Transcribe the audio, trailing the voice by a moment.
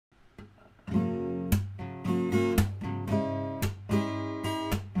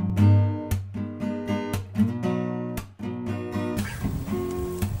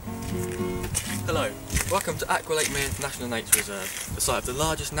Welcome to Aqualate National Nature Reserve, the site of the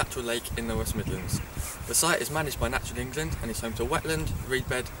largest natural lake in the West Midlands. The site is managed by Natural England and is home to wetland,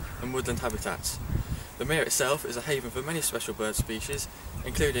 reedbed and woodland habitats. The mere itself is a haven for many special bird species,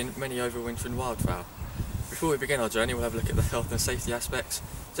 including many overwintering wildfowl. Before we begin our journey, we'll have a look at the health and safety aspects.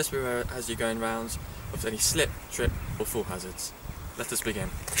 Just be aware as you're going rounds of any slip, trip or fall hazards. Let us begin.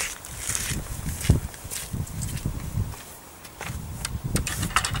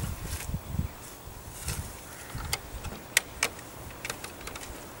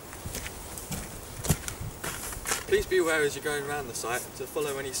 Please be aware as you're going around the site to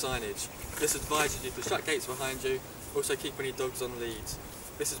follow any signage. This advises you to shut gates behind you, also keep any dogs on leads.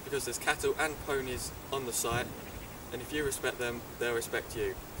 This is because there's cattle and ponies on the site, and if you respect them, they'll respect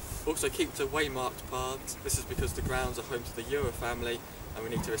you. Also keep to waymarked paths. This is because the grounds are home to the Euro family and we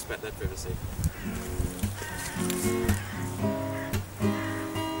need to respect their privacy.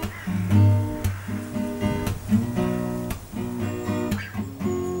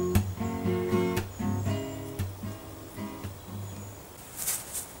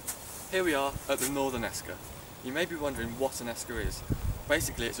 Here we are at the Northern Esker. You may be wondering what an esker is.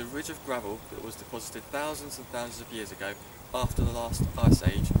 Basically it's a ridge of gravel that was deposited thousands and thousands of years ago after the last ice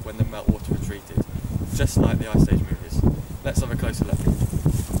age when the meltwater retreated, just like the ice age movies. Let's have a closer look.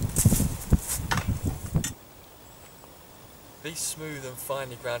 These smooth and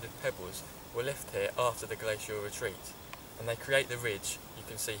finely grounded pebbles were left here after the glacial retreat, and they create the ridge you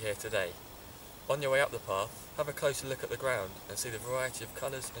can see here today. On your way up the path, have a closer look at the ground and see the variety of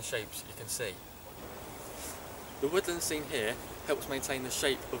colours and shapes you can see. The woodland seen here helps maintain the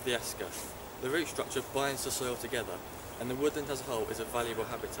shape of the esker. The root structure binds the soil together, and the woodland as a whole is a valuable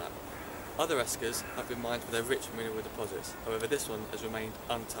habitat. Other eskers have been mined for their rich mineral deposits, however this one has remained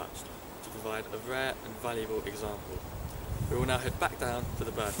untouched to provide a rare and valuable example. We will now head back down to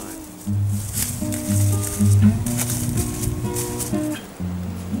the bird hide.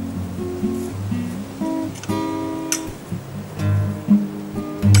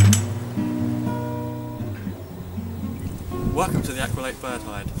 Welcome to the Aqualate bird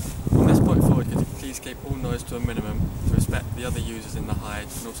hide. From this point forward, could you please keep all noise to a minimum to respect the other users in the hide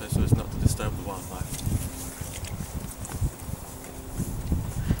and also so as not to disturb the wildlife.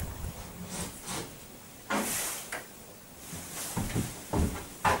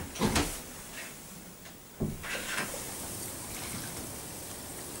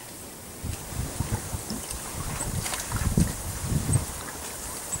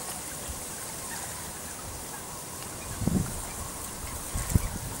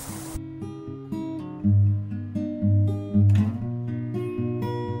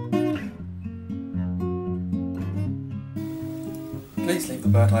 Please leave the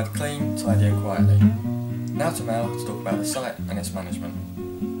bird hide clean, tidy and quietly. Now to Mel to talk about the site and its management.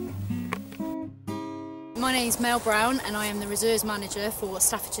 My name is Mel Brown and I am the Reserves Manager for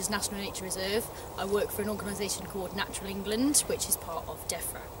Staffordshire's National Nature Reserve. I work for an organisation called Natural England, which is part of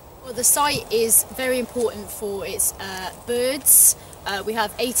DEFRA. Well, the site is very important for its birds. We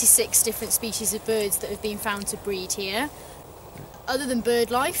have 86 different species of birds that have been found to breed here. Other than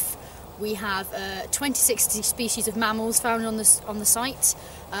bird life, we have 26 species of mammals found on the site.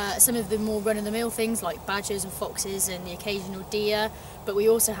 Some of the more run-of-the-mill things like badgers and foxes and the occasional deer, but we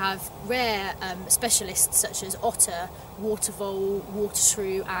also have rare specialists such as otter, water vole, water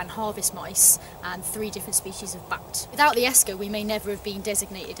shrew and harvest mice, and 3 different species of bat. Without the esker we may never have been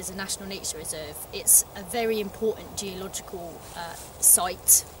designated as a National Nature Reserve. It's a very important geological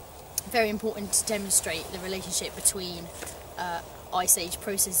site, very important to demonstrate the relationship between Ice Age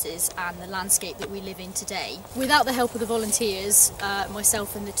processes and the landscape that we live in today. Without the help of the volunteers,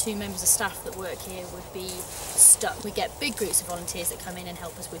 myself and the 2 members of staff that work here would be stuck. We get big groups of volunteers that come in and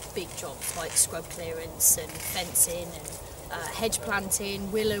help us with big jobs like scrub clearance and fencing and hedge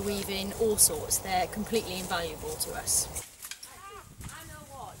planting, willow weaving, all sorts. They're completely invaluable to us.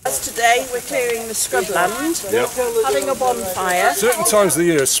 As today we're clearing the scrubland, having a bonfire. Certain times of the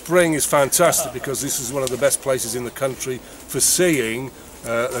year, spring is fantastic because this is one of the best places in the country for seeing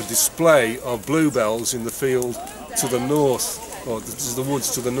a display of bluebells in the field to the north, or the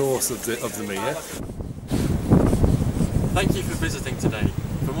woods to the north of the mere. Thank you for visiting today.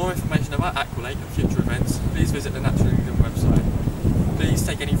 For more information about Aqualate and future events, please visit the Natural England website. Please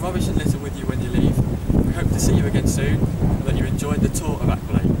take any rubbish and litter with you when you leave. We hope to see you again soon and that you enjoyed the tour of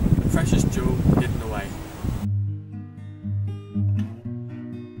Aqualate, the precious jewel hidden